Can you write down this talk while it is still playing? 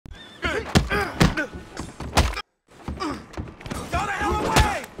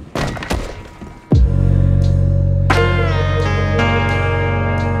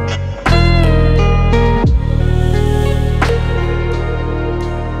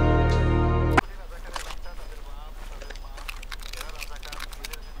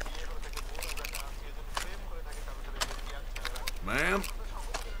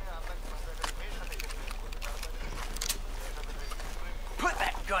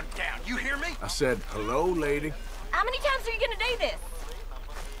gun down, you hear me? I said, hello, lady. How many times are you gonna do this?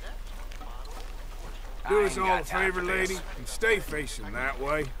 Do us all a favor, lady, and stay facing that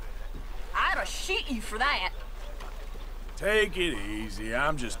way. I'd have shoot you for that. Take it easy,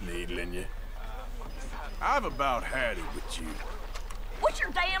 I'm just needling you. I've about had it with you. What's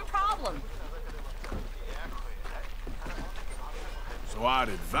your damn problem? So I'd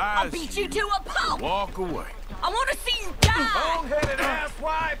advise I'll beat you to a pulp! Walk away. I want to see you die! Bone-headed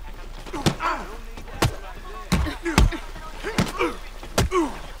asswipe!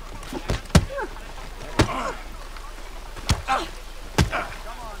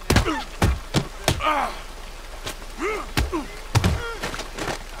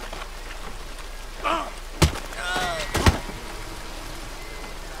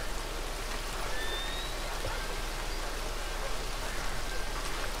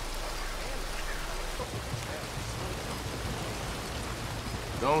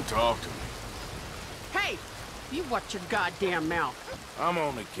 Don't talk to me. Hey, you watch your goddamn mouth. I'm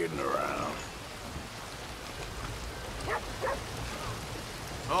only kidding around.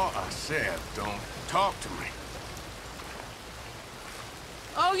 All I said, don't talk to me.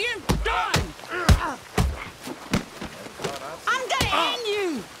 Oh, you're done! I'm gonna end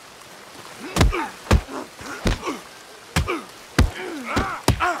you!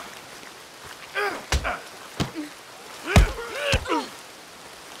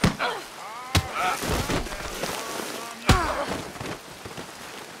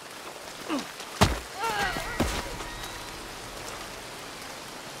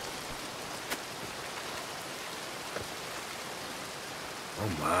 Oh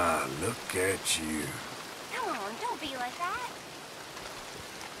my, look at you. Come on, don't be like that.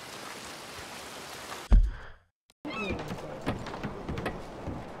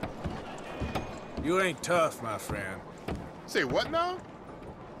 You ain't tough, my friend. Say what now?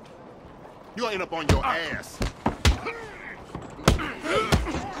 You'll end up on your ass.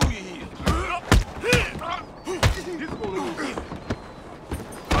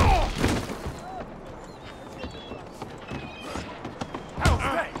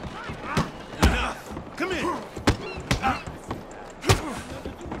 Come here!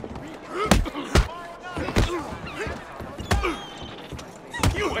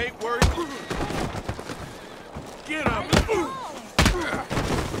 You ain't worried. Get up!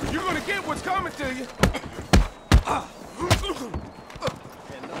 You're gonna get what's coming to you.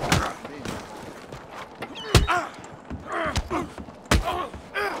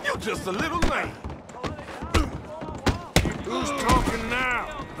 You're just a little late. Who's talking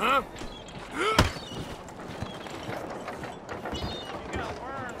now, huh?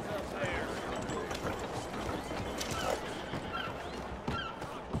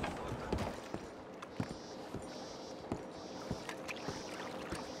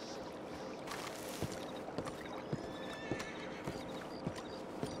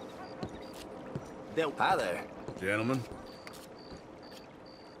 Hi there. Gentlemen.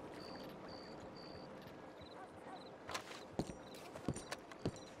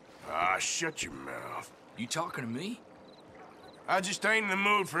 Ah, shut your mouth. You talking to me? I just ain't in the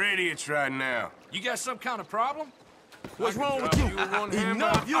mood for idiots right now. You got some kind of problem? What's wrong with drop you? you with one hand,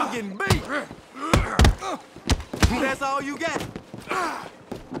 Enough, but- you're getting beat. That's all you got?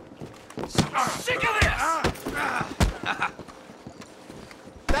 Sick of this!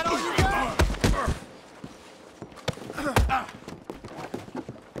 That all you got?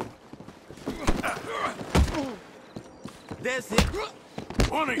 That's it.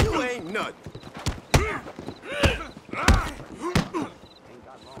 One of You ain't nothing.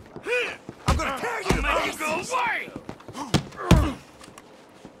 I'm gonna tear you to you go pieces. away!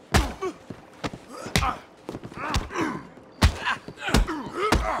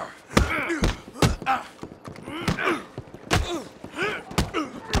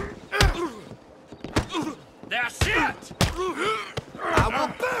 That's it! I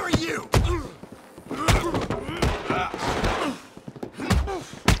will bury you.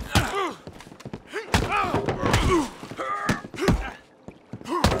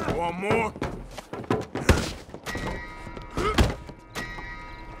 One more.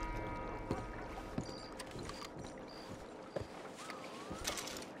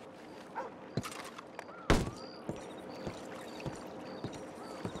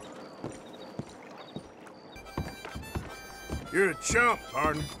 You're a chump,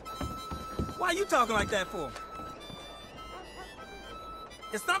 pardon. Why you talking like that for?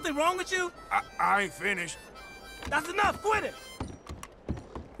 Is something wrong with you? I ain't finished. That's enough, quit it!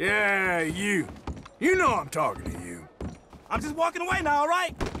 Yeah, you. You know I'm talking to you. I'm just walking away now, all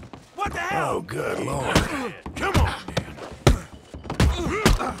right? What the hell? Oh, good Lord. Come on,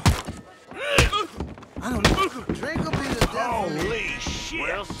 I don't know. Drink will be the death of me. Holy shit!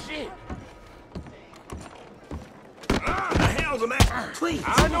 Well, shit. The hell's a man? Please.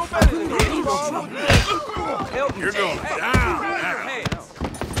 I know better than you. You're going down now.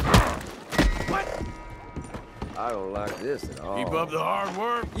 I don't like this at all. Keep up the hard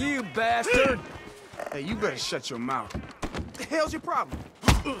work. You bastard. Hey, you better shut your mouth. What the hell's your problem?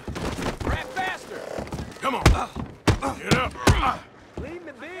 Rap faster. Come on. Get up. Leave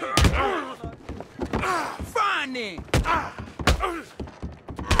me be. Fine then.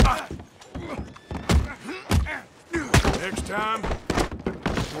 Next time,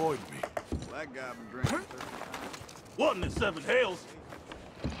 avoid me. That guy been drinking. What in the seven hells?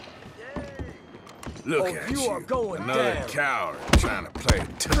 Look Oh, at you are going Another down. coward trying to play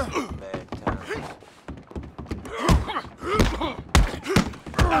it tough.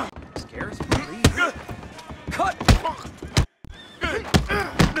 Scares me, please. Cut! Go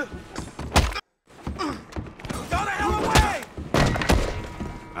the hell away!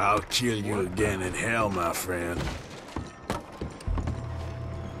 I'll kill you again in hell, my friend.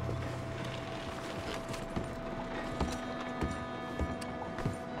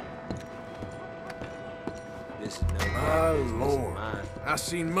 This is no My business of lord. mine. I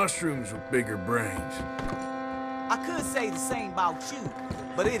seen mushrooms with bigger brains. I could say the same about you,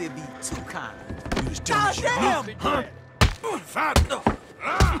 but it'd be too kind. You as dumb as you Damn! look, huh? Fight!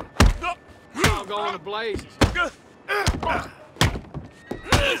 I'll go in the blazes.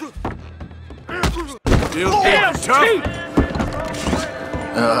 Still getting tough?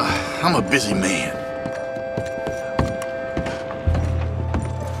 I'm a busy man.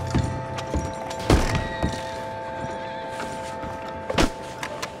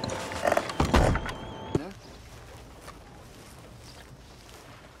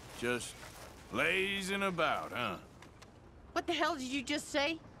 Just lazing about, huh? What the hell did you just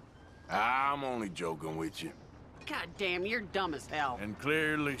say? I'm only joking with you. God damn, you're dumb as hell. And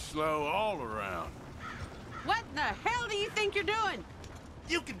clearly slow all around. What the hell do you think you're doing?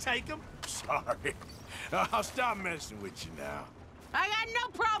 You can take them. Sorry. I'll stop messing with you now. I got no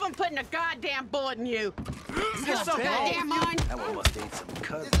problem putting a goddamn bullet in you. Is there something wrong Goddamn with you? mind. That one must eat some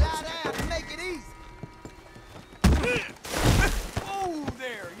cut. Just lie down and make it easy. Oh,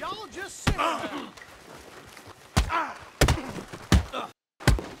 there. Y'all just sit down.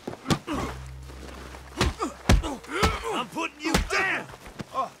 I'm putting you down!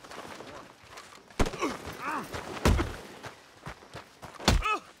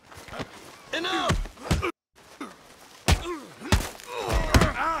 Enough!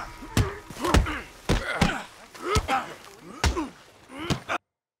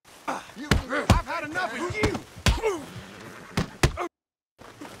 I've had enough of you!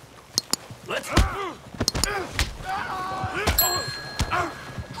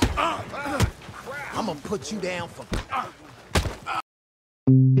 I'm gonna put you down for